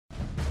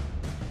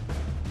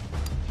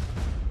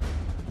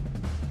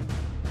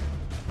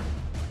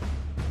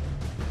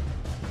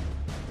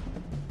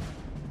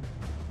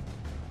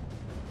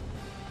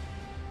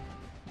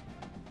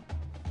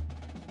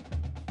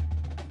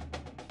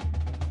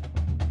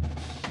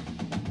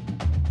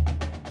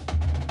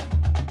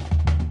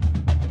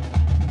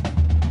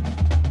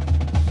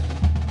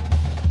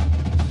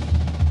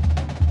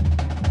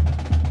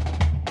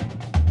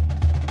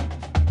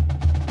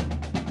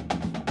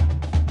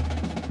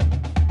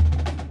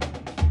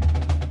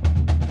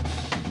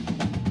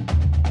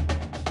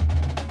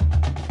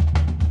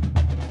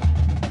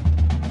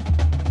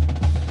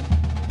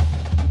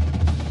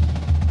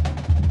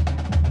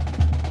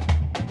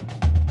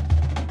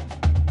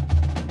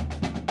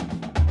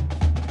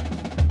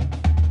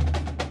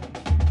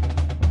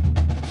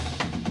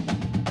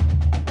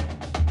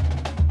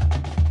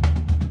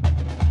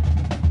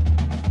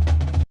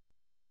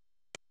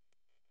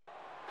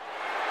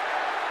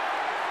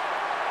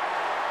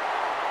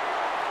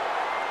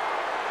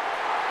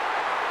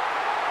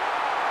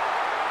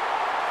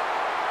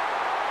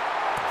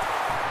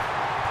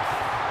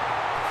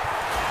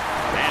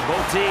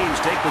teams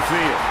take the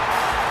field.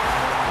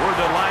 We're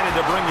delighted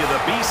to bring you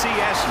the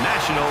BCS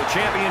National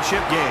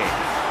Championship game.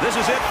 This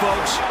is it,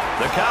 folks.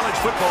 The college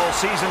football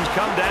season's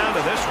come down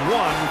to this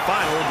one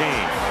final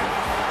game.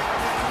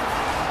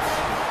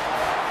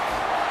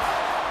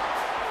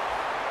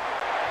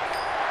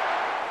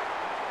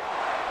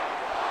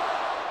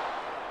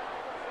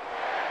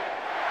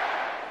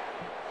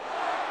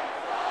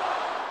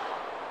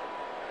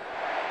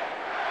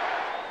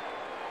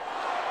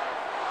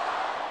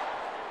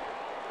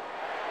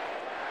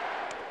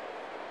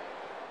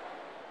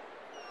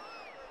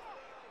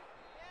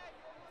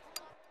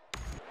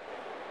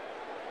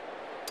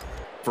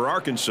 For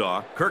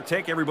Arkansas, Kirk,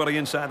 take everybody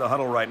inside the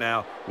huddle right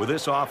now with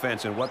this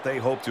offense and what they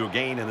hope to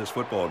gain in this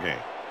football game.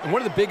 And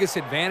one of the biggest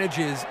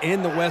advantages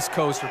in the West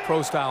Coast or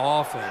pro-style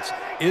offense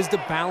is the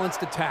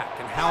balanced attack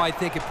and how I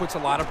think it puts a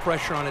lot of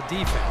pressure on a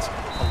defense.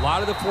 A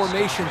lot of the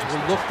formations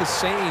will look the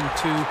same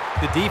to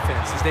the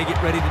defense as they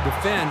get ready to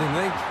defend. And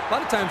a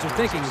lot of times they're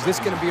thinking, is this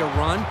going to be a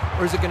run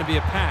or is it going to be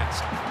a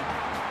pass?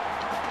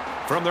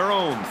 From their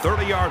own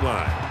 30-yard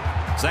line,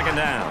 second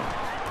down.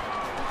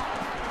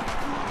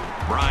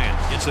 Bryant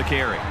gets the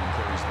carry.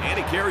 And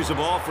he carries the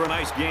ball for a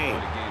nice gain.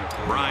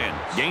 Bryant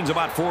gains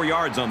about 4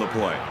 yards on the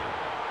play.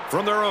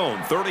 From their own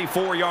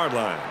 34-yard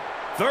line,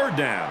 third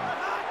down.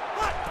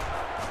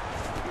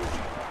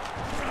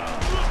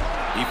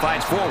 He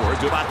fights forward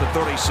to about the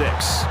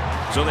 36.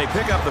 So they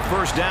pick up the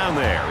first down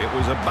there. It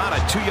was about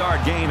a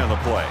 2-yard gain on the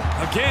play.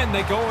 Again,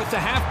 they go with the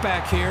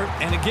halfback here.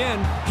 And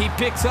again, he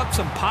picks up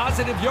some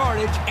positive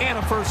yardage and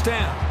a first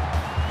down.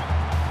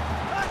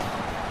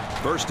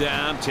 First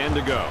down, 10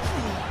 to go.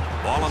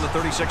 Ball on the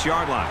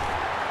 36-yard line.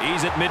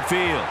 He's at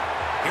midfield.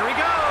 Here he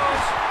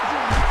goes.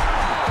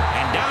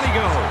 And down he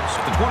goes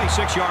at the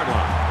 26-yard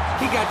line.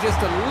 He got just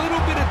a little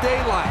bit of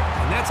daylight,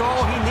 and that's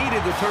all he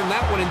needed to turn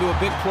that one into a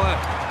big play.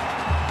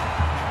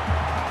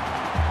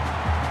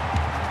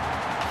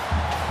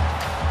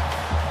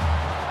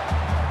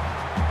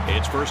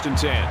 It's first and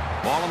 10.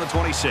 Ball on the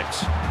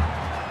 26.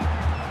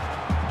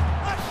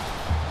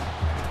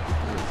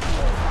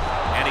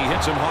 And he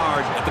hits him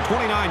hard at the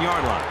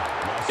 29-yard line.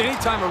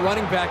 Anytime a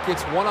running back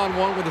gets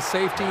one-on-one with a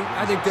safety,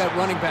 I think that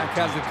running back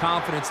has the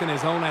confidence in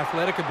his own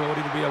athletic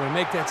ability to be able to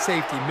make that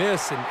safety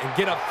miss and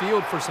get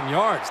upfield for some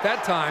yards.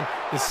 That time,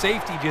 the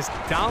safety just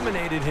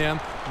dominated him,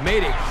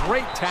 made a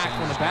great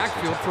tackle in the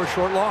backfield for a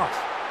short loss.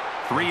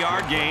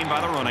 3-yard gain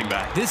by the running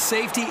back. This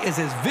safety is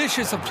as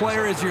vicious a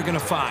player as you're going to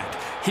find.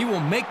 He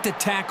will make the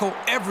tackle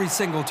every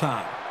single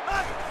time.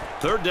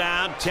 Third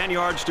down, 10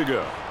 yards to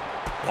go.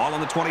 Ball on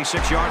the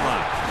 26-yard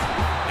line.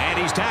 And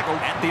he's tackled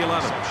at the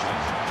 11.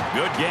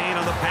 Good gain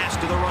on the pass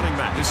to the running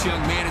back. This young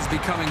man is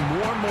becoming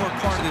more and more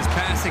part of this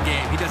passing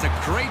game. He does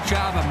a great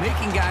job of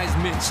making guys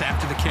miss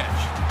after the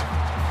catch.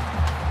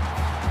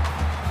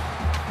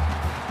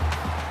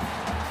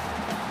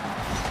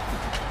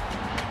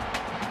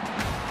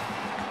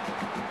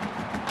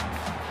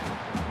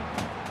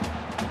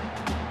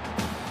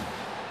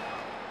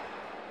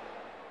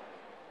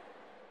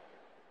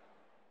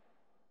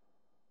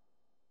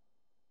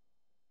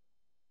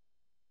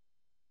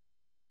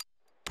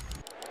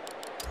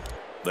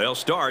 They'll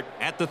start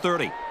at the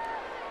 30.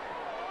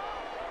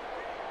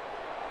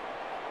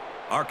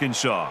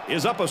 Arkansas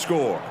is up a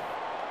score.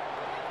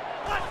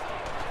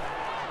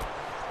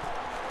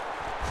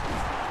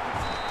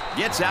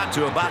 Gets out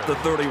to about the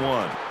 31.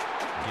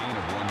 Gain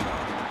of 1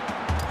 yard.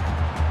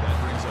 That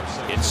brings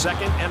up It's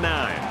second and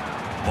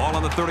 9. Ball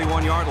on the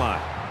 31-yard line.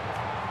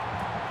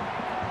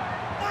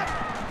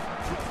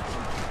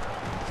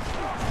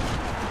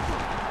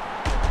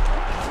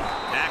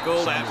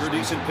 Tackled after a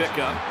decent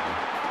pickup.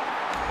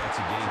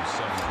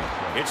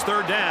 It's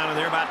third down, and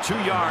they're about 2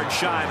 yards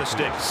shy of the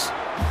sticks.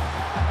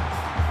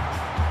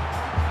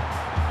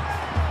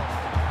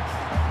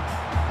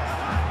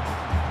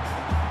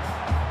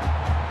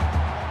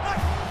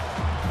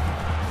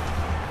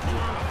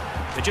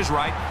 Pitch is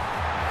right.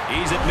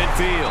 He's at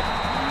midfield.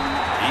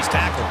 He's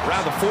tackled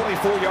around the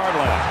 44-yard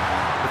line.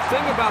 The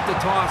thing about the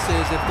toss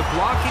is if the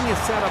blocking is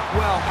set up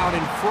well out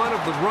in front of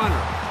the runner,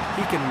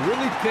 he can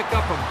really pick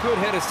up a good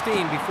head of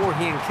steam before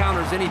he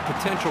encounters any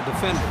potential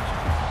defenders.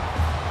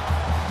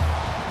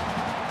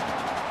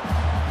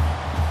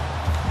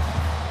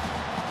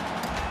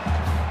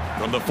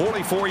 From the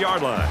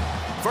 44-yard line,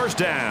 first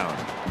down.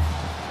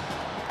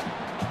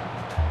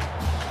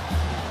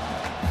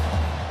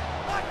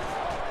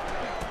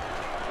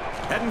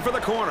 Heading for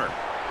the corner.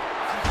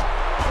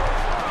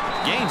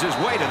 Gains his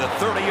way to the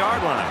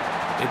 30-yard line.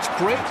 It's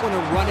great when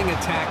a running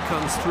attack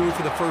comes through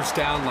for the first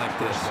down like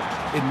this.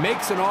 It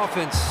makes an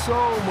offense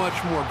so much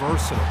more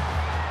versatile.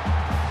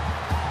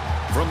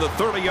 From the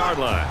 30-yard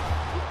line,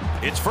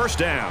 it's first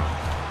down.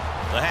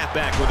 The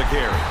halfback with a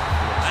carry.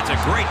 That's a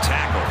great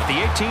tackle at the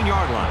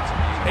 18-yard line.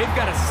 They've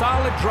got a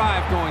solid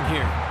drive going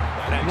here.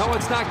 But I know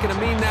it's not going to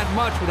mean that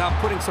much without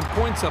putting some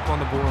points up on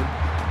the board.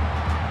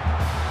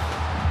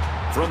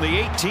 From the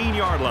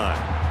 18-yard line,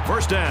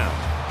 first down.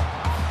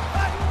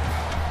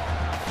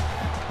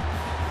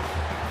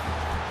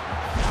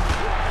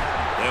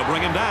 They'll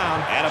bring him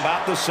down at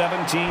about the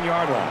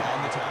 17-yard line.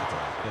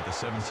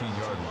 the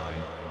 17-yard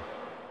line.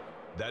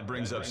 That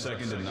brings up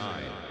 2nd and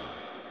 9.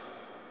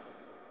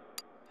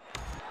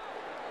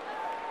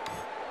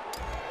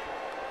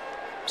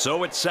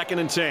 So it's 2nd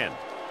and 10.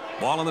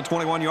 Ball on the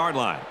 21-yard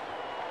line.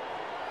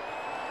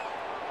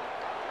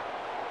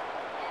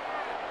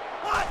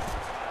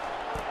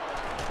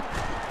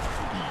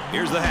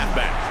 Here's the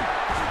halfback.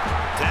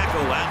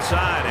 Tackle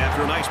outside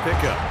after a nice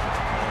pickup.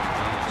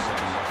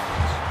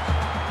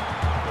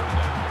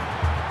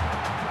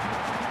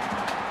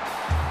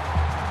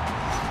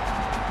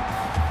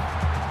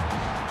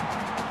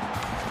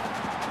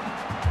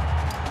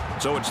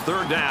 So it's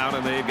 3rd down,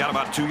 and they've got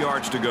about 2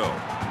 yards to go.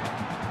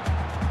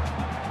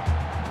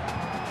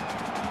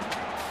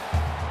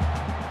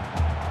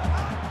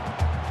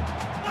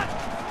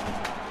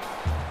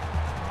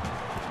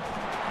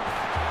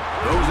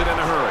 Throws it in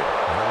a hurry.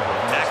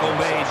 Tackle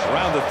made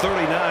around the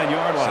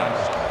 39-yard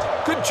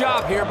line. Good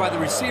job here by the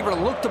receiver to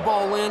look the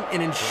ball in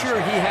and ensure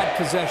he had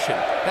possession.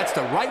 That's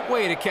the right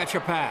way to catch a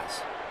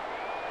pass.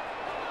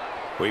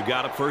 We've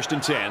got a 1st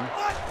and 10.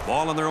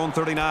 Ball on their own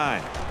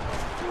 39.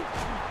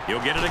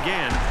 He'll get it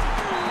again.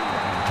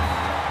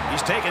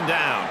 He's taken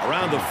down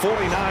around the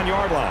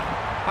 49-yard line.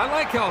 I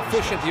like how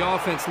efficient the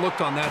offense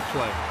looked on that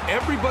play.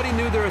 Everybody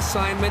knew their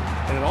assignment,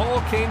 and it all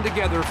came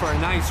together for a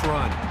nice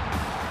run.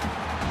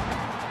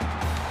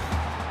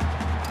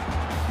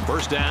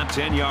 1st down,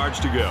 10 yards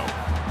to go.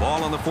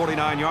 Ball on the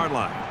 49-yard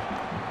line.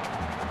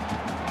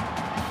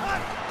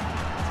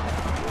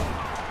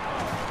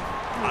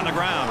 On the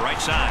ground, right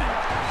side.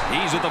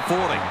 He's at the 40.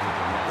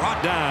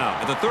 Brought down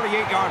at the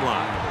 38-yard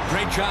line.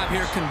 Great job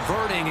here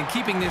converting and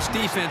keeping this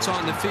defense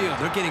on the field.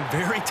 They're getting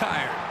very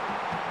tired.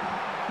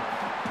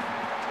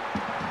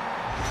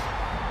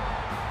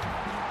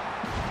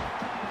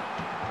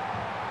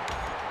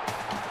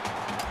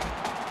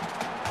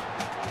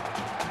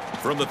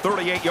 From the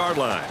 38-yard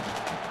line.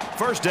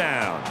 1st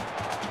down.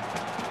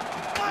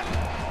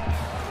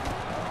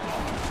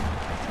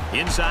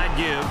 Inside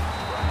give.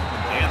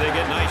 And they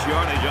get nice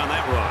yardage on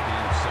that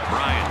run.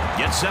 Bryant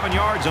gets 7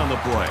 yards on the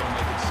play.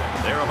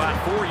 They're about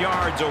 4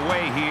 yards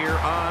away here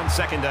on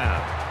 2nd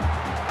down.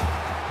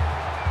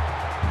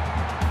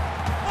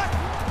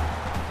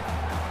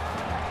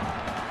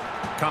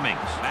 Cummings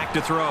back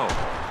to throw.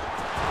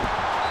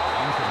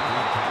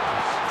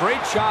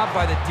 Great job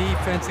by the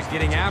defense at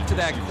getting after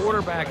that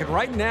quarterback. And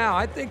right now,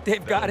 I think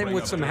they've got him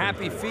with some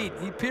happy feet.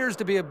 He appears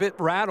to be a bit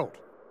rattled.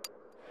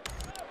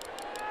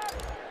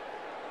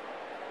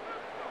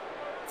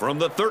 From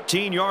the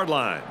 13-yard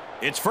line,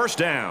 it's 1st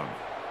down.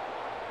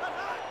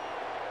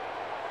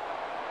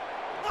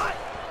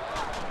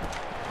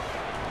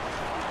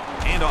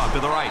 And off to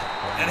the right.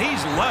 And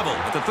he's level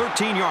at the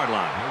 13-yard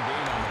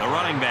line. The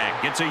running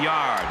back gets a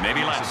yard,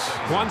 maybe less.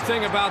 One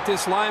thing about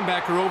this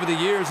linebacker over the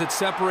years that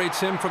separates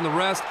him from the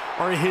rest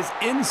are his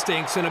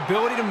instincts and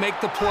ability to make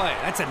the play.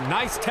 That's a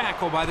nice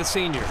tackle by the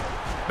senior.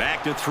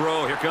 Back to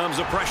throw. Here comes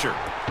the pressure.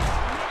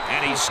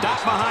 And he's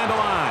stopped behind the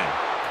line.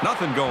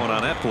 Nothing going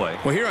on that play.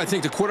 Well, here I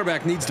think the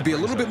quarterback needs to be a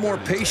little bit more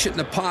patient in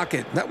the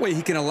pocket. That way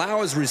he can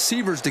allow his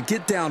receivers to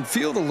get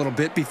downfield a little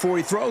bit before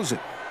he throws it.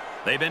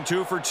 They've been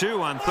 2 for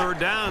 2 on 3rd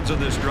downs in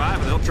this drive,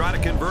 and they'll try to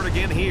convert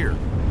again here.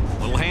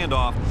 Little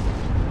handoff.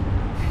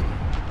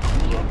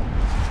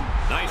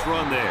 Nice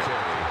run there.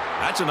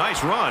 That's a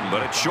nice run,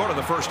 but it's short of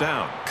the 1st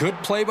down. Good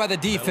play by the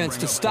defense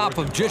to stop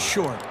him just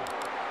short.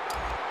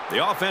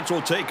 The offense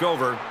will take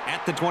over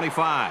at the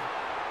 25.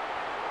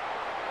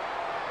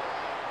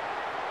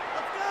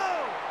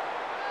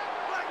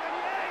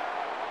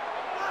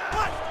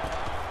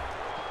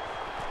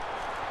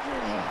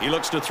 He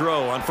looks to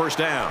throw on 1st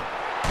down.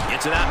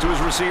 Gets it out to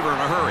his receiver in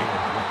a hurry.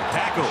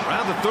 Tackle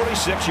around the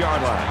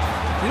 36-yard line.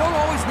 You don't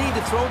always need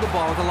to throw the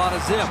ball with a lot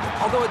of zip,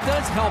 although it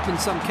does help in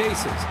some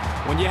cases.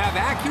 When you have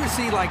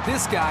accuracy like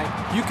this guy,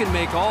 you can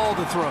make all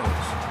the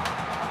throws.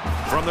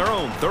 From their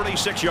own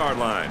 36-yard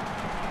line.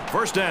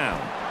 1st down.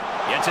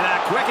 Gets it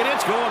out quick, and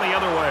it's going the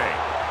other way.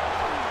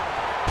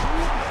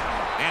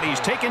 And he's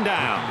taken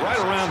down right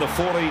around the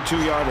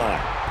 42-yard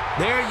line.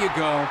 There you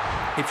go.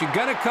 If you're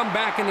going to come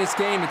back in this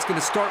game, it's going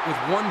to start with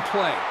one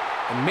play.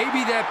 And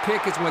maybe that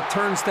pick is what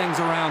turns things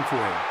around for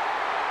you.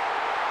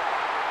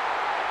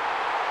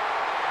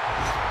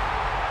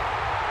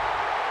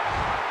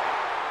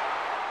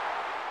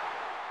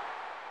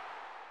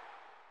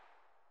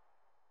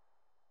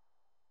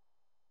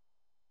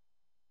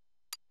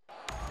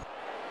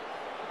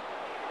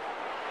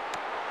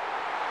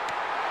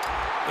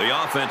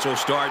 The offense will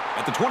start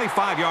at the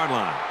 25-yard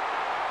line.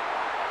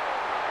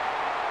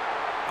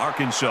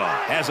 Arkansas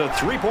has a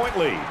 3-point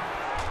lead.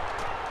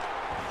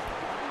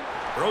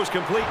 Throws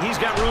complete. He's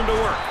got room to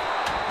work.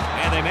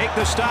 And they make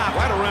the stop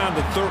right around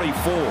the 34.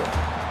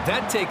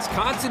 That takes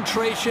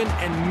concentration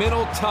and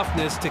mental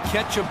toughness to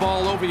catch a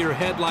ball over your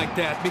head like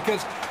that,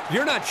 because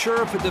you're not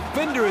sure if a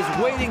defender is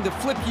waiting to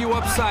flip you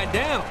upside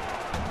down.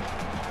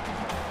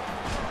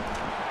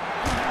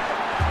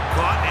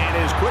 Caught and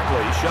is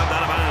quickly shoved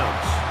out of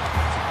bounds.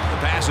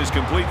 pass is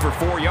complete for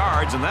 4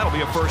 yards, and that'll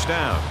be a first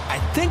down. I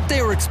think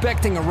they were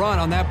expecting a run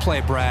on that play,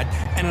 Brad,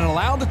 and it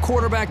allowed the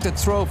quarterback to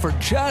throw for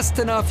just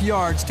enough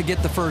yards to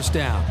get the first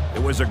down.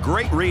 It was a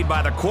great read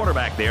by the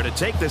quarterback there to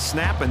take the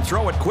snap and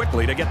throw it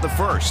quickly to get the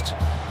first.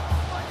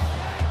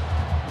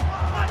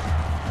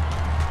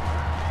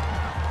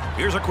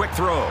 Here's a quick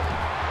throw.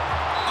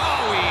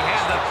 Oh, he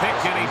had the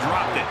pick and he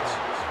dropped it.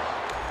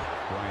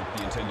 Bryant,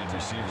 the intended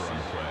receiver on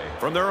the play.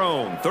 From their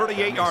own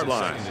 38-yard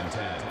line.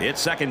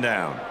 It's second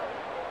down.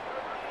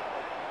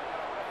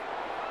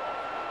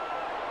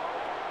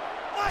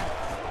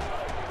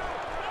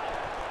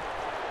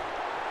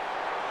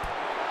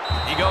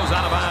 He goes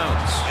out of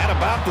bounds at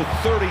about the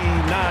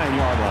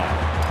 39-yard line.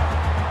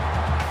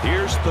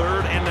 Here's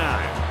 3rd and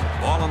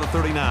 9. Ball on the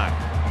 39.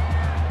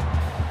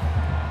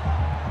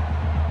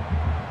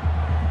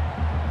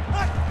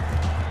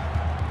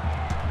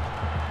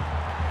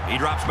 He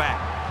drops back.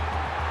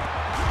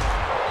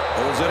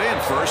 Holds it in.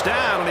 First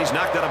down, and he's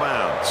knocked out of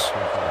bounds.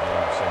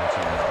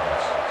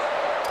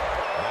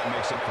 That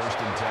makes it 1st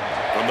and 10.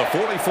 From the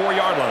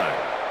 44-yard line.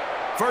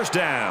 First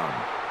down.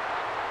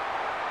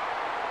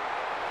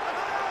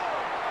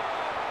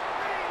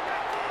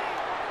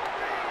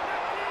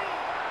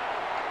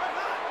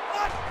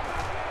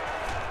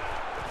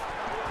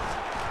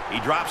 He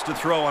drops to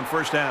throw on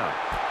first down.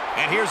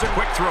 And here's a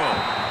quick throw.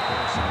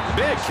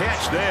 Big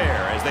catch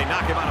there as they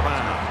knock him out of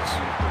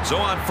bounds. So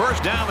on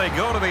first down, they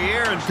go to the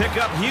air and pick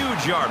up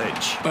huge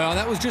yardage. Well,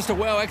 that was just a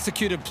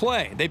well-executed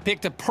play. They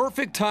picked a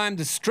perfect time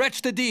to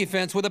stretch the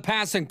defense with a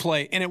passing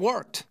play, and it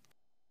worked.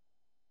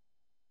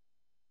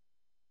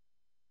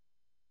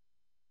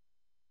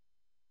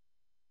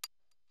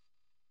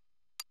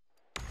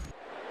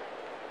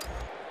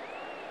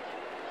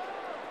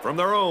 From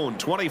their own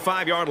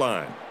 25-yard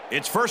line,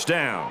 it's first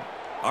down.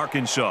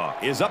 Arkansas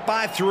is up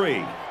by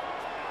 3.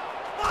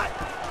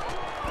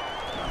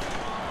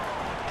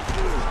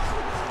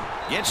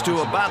 Gets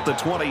to about the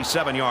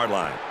 27-yard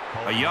line.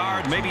 A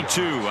yard, maybe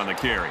 2 on the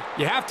carry.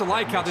 You have to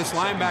like how this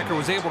linebacker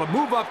was able to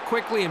move up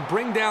quickly and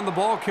bring down the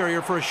ball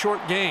carrier for a short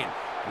gain.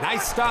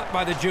 Nice stop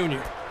by the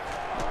junior.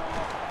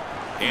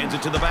 Hands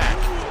it to the back.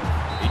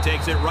 He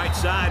takes it right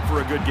side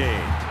for a good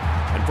gain.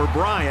 And for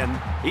Brian,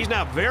 he's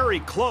now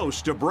very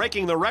close to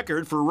breaking the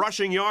record for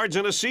rushing yards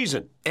in a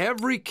season.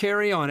 Every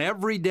carry on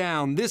every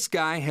down, this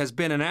guy has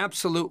been an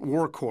absolute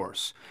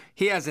workhorse.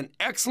 He has an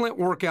excellent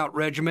workout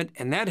regimen,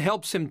 and that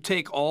helps him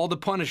take all the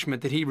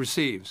punishment that he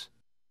receives.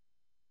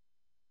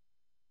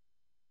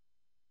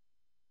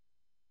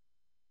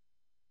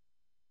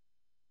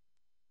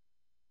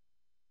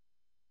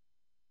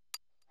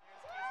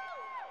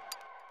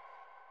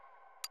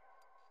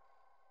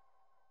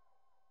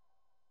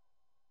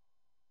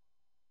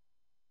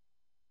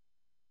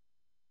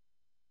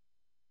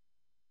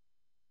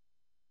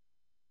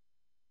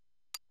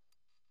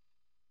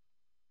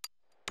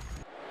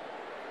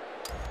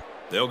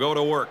 They'll go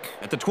to work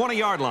at the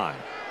 20-yard line.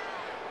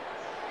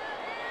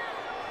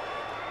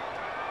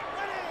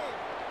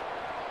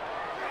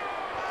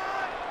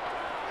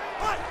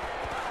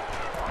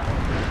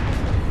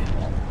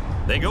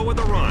 They go with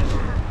the run.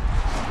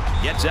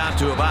 Gets out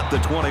to about the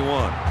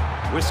 21.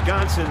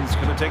 Wisconsin's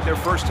going to take their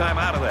first time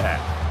out of the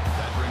half.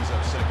 That brings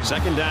up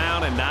Second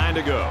down and 9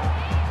 to go.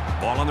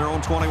 Ball on their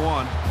own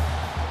 21.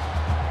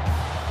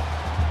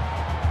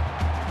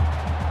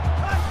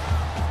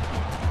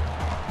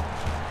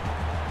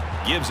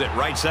 Gives it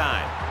right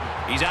side.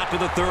 He's out to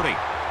the 30.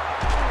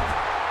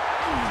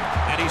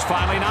 And he's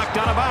finally knocked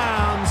out of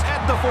bounds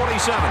at the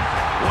 47.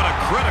 What a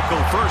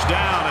critical first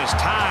down as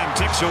time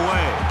ticks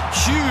away.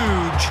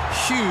 Huge,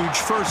 huge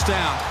first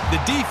down. The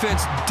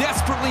defense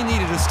desperately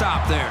needed a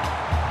stop there.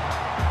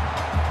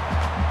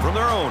 From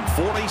their own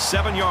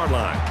 47-yard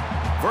line.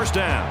 First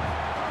down.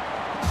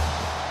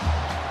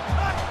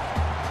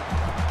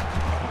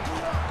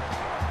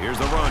 Here's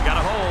the run.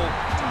 Got a hole.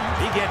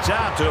 He gets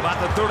out to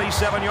about the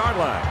 37-yard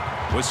line.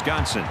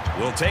 Wisconsin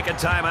will take a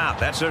timeout.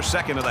 That's their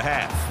second of the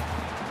half.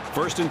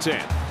 First and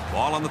 10.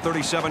 Ball on the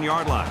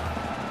 37-yard line.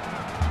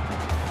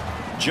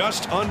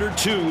 Just under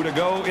 2 to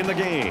go in the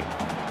game.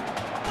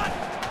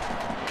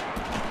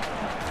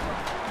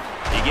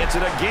 He gets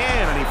it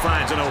again, and he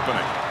finds an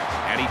opening.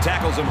 And he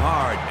tackles him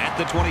hard at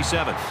the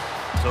 27.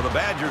 So the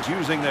Badgers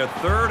using their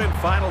third and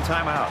final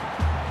timeout.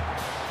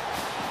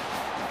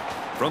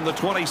 From the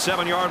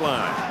 27-yard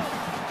line.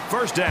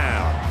 First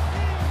down.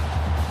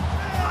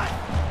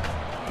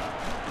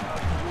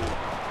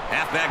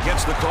 Halfback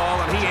gets the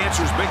call, and he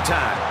answers big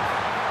time.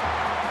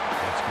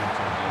 That's good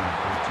for a gain of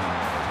 13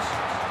 yards.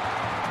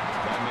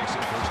 That makes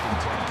it 1st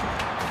and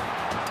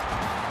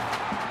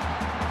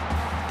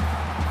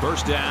 10.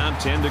 First down,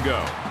 10 to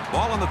go.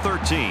 Ball on the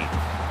 13.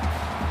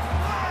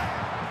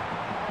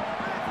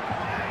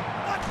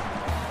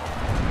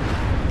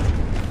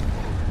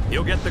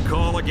 He'll get the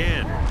call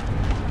again.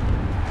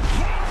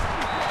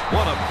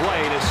 What a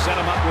play to set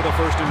him up with a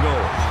 1st and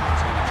goal.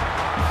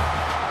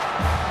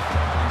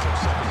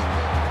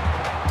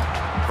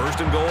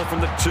 1st and goal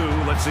from the 2.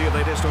 Let's see if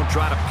they just don't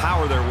try to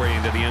power their way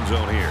into the end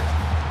zone here.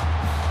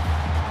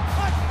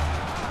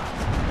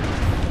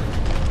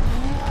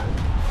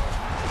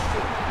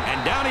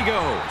 he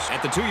goes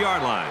at the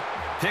 2-yard line.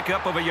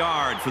 Pickup of a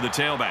yard for the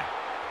tailback.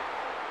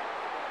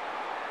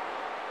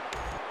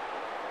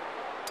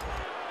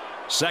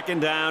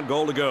 Second down,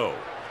 goal to go.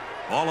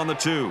 Ball on the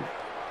 2.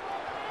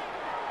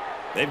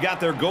 They've got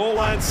their goal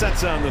line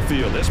sets on the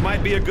field. This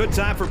might be a good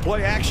time for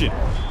play action.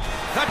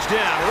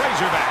 Touchdown,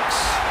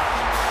 Razorbacks.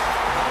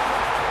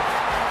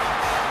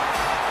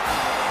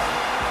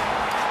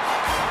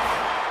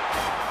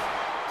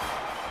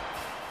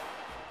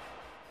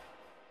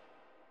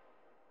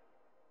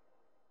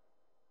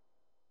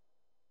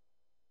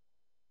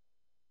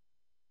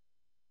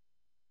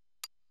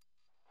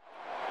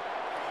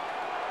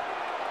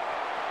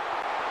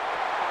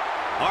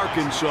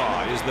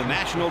 Arkansas is the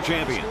national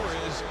champion. Score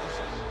is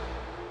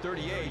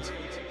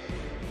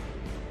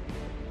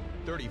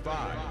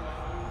 38-35.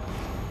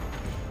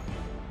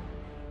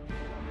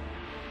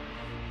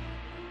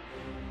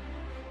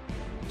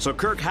 So,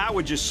 Kirk, how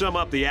would you sum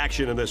up the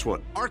action in this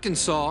one?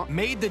 Arkansas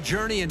made the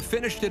journey and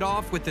finished it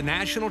off with the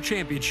national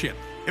championship.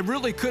 It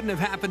really couldn't have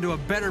happened to a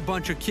better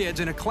bunch of kids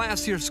in a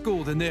classier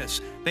school than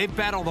this. They've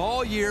battled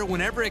all year.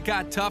 Whenever it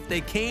got tough,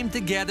 they came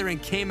together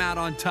and came out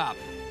on top.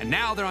 And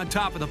now they're on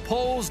top of the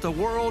polls, the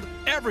world,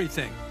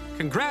 everything.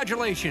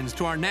 Congratulations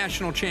to our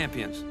national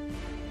champions.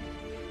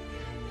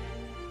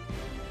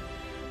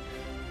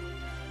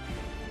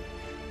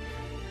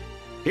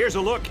 Here's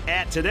a look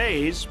at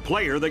today's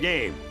Player of the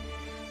Game.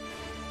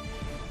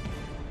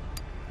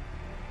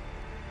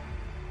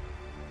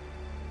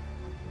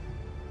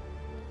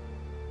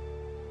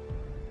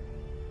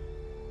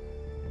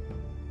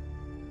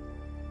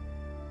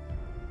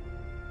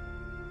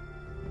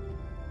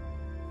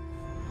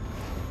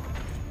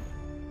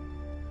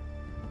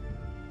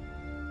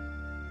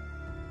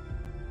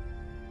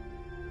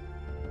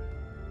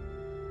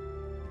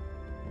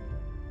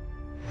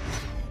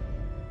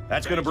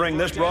 That's going to bring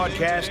this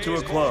broadcast to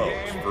a close.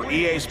 For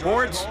EA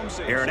Sports,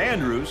 Aaron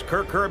Andrews,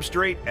 Kirk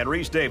Herbstreit, and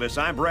Reese Davis,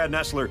 I'm Brad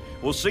Nessler.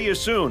 We'll see you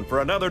soon for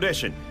another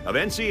edition of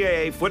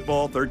NCAA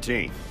Football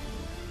 13.